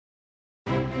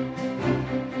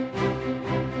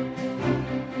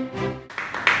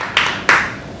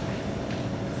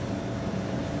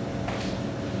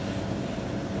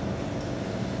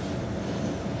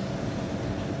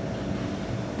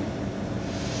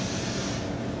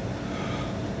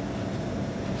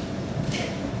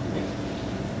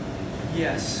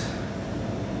Yes.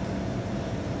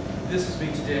 This is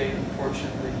me today,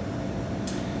 unfortunately.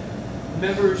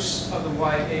 Members of the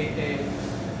YAA,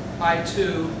 I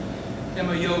too am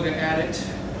a yoga addict,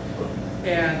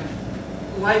 and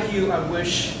like you, I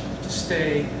wish to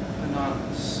stay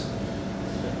anonymous.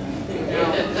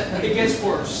 Now, it gets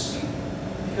worse,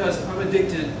 because I'm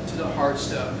addicted to the hard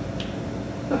stuff.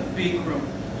 Bikram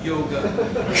yoga,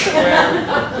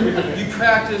 where you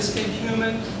practice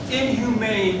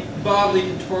inhumane bodily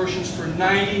contortions for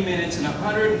 90 minutes in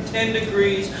 110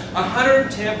 degrees,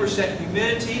 110%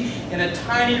 humidity, in a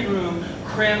tiny room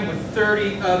crammed with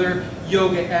 30 other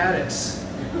yoga addicts.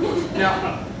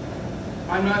 Now,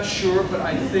 I'm not sure, but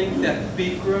I think that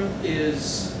Bikram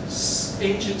is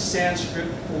ancient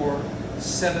Sanskrit for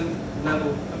 7th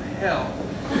level of hell.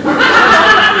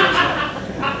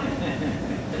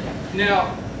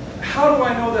 Now, how do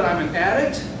I know that I'm an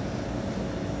addict?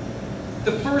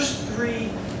 The first 3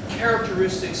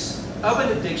 characteristics of an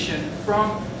addiction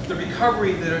from the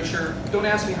recovery literature, don't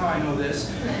ask me how I know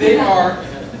this, they are: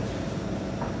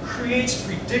 creates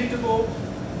predictable,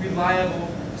 reliable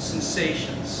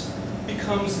sensations,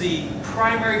 becomes the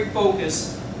primary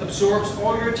focus, absorbs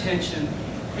all your attention,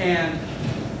 and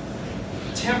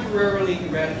temporarily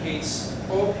eradicates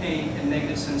all pain and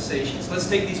negative sensations. Let's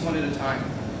take these one at a time.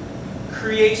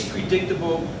 Creates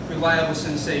predictable, reliable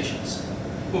sensations.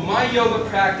 Well, my yoga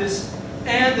practice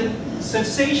and the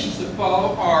sensations that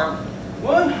follow are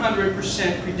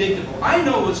 100% predictable. I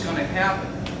know what's going to happen.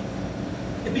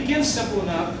 It begins simple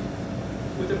enough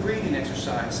with a breathing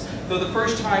exercise. Though the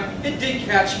first time, it did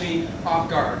catch me off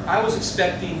guard. I was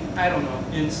expecting, I don't know,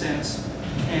 incense,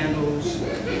 candles,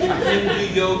 a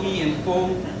Hindu yogi in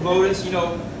full lotus, you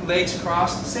know, legs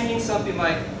crossed, saying something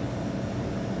like,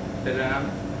 "Da-da,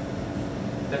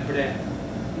 da-da."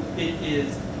 It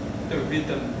is the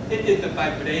rhythm. It is the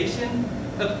vibration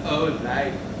of old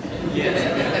life.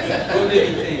 Yes, all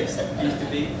living things used to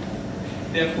be.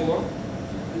 Therefore,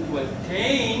 to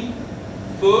attain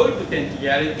full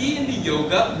potentiality in the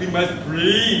yoga, we must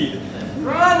breathe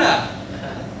prana.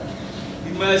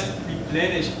 We must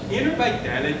replenish inner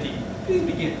vitality. Please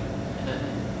begin.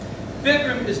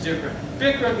 Bikram is different.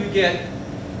 Bikram, you get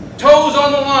toes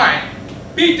on the line,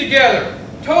 feet together,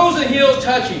 toes and heels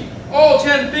touching, all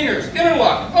 10 fingers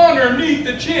interlocked underneath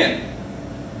the chin.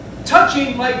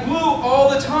 Touching like glue all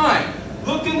the time.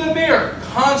 Look in the mirror,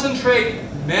 concentrate,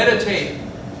 meditate.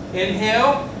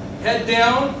 Inhale, head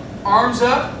down, arms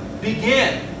up,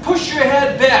 begin. Push your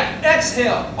head back,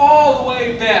 exhale, all the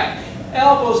way back.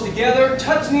 Elbows together,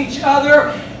 touching each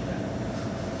other.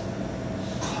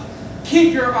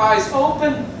 Keep your eyes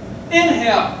open.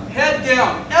 Inhale, head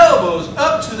down, elbows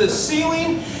up to the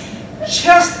ceiling.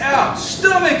 Chest out,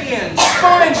 stomach in,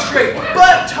 spine straight,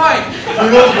 butt tight.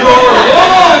 Fill your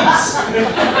lungs.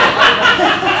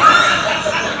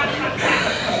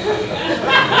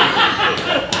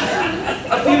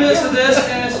 A few minutes of this,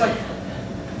 and it's like,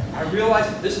 I realize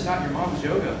that this is not your mom's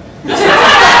yoga.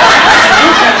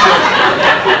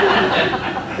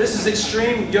 This is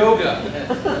extreme yoga,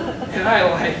 and I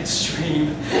like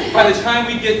extreme. By the time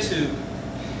we get to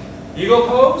eagle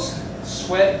pose,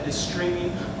 sweat is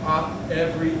streaming off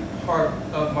every part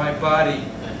of my body.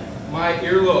 My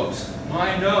earlobes,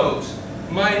 my nose,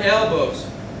 my elbows,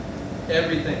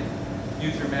 everything.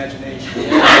 Use your imagination.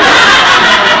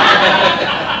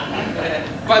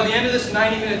 By the end of this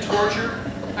 90-minute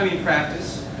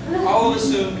practice, I'll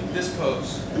assume this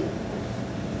pose.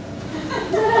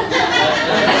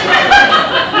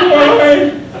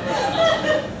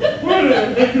 What a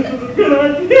good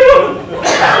idea!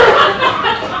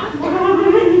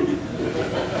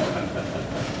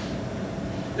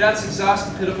 That's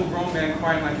exhausted, pitiful grown man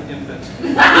crying like an infant.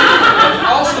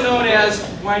 Also known as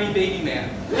whiny baby man.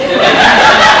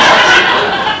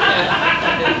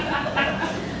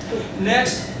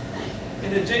 Next,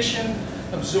 an addiction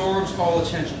absorbs all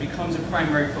attention, becomes a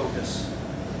primary focus.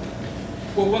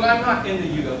 Well, when I'm not in the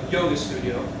yoga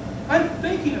studio, I'm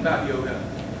thinking about yoga.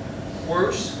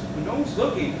 Worse, when no one's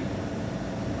looking,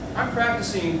 I'm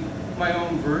practicing my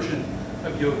own version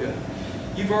of yoga.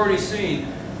 You've already seen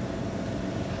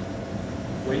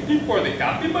waiting for the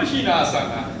copy machine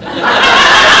asana.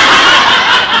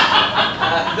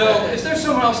 Though, if there's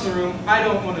someone else in the room, I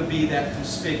don't want to be that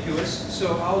conspicuous,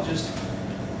 so I'll just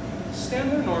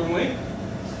stand there normally.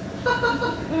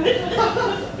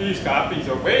 These copies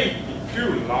are waiting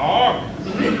too long.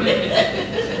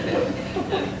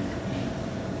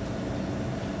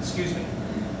 Excuse me.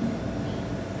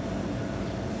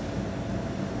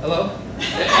 Hello?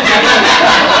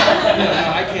 No,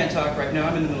 I can't talk right now.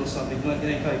 I'm in the middle of something. Let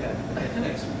me call you back. Okay,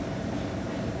 thanks.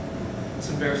 It's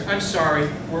embarrassing. I'm sorry.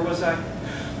 Where was I?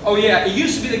 Oh yeah, it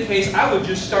used to be the case I would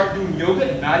just start doing yoga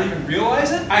and not even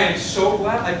realize it. I am so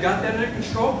glad I got that under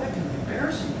control. That can be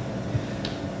embarrassing.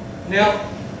 Now,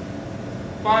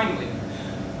 finally,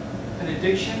 an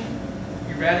addiction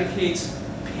eradicates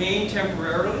pain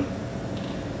temporarily.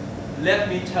 Let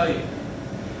me tell you,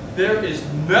 there is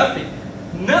nothing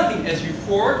as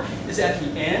euphoric as at the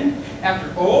end,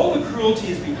 after all the cruelty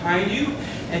is behind you,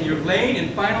 and you're laying in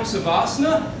final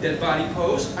savasana, dead body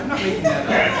pose. I'm not making that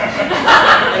up.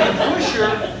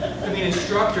 And the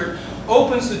instructor,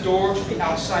 opens the door to the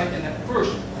outside, and that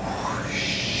first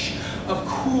whoosh of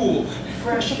cool,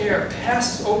 fresh air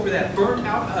passes over that burnt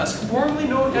out husk, formerly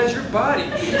known as your body.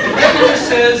 And then it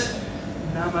says,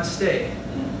 namaste.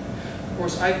 Of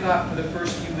course, I thought for the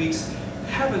first few weeks,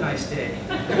 have a nice day.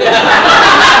 Until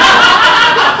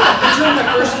my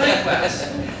first night class.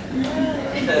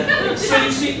 So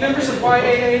you see, members of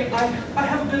YAA, I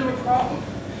have a bit of a problem.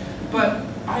 But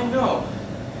I know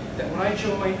that when I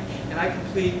join and I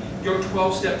complete your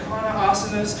 12-step prana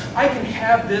asanas, I can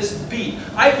have this beat.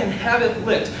 I can have it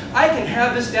licked. I can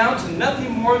have this down to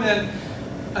nothing more than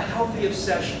a healthy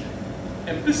obsession.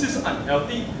 Emphasis on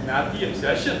healthy, not the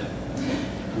obsession.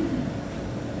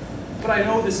 But I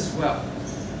know this as well.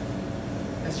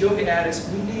 As yoga addicts,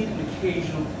 we need an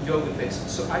occasional yoga fix.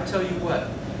 So I tell you what,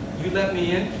 you let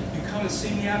me in, you come and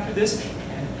see me after this,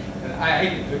 and I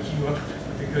can hook you up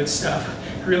with the good stuff.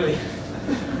 Really,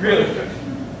 really.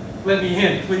 Let me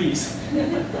in, please.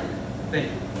 Thank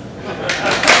you.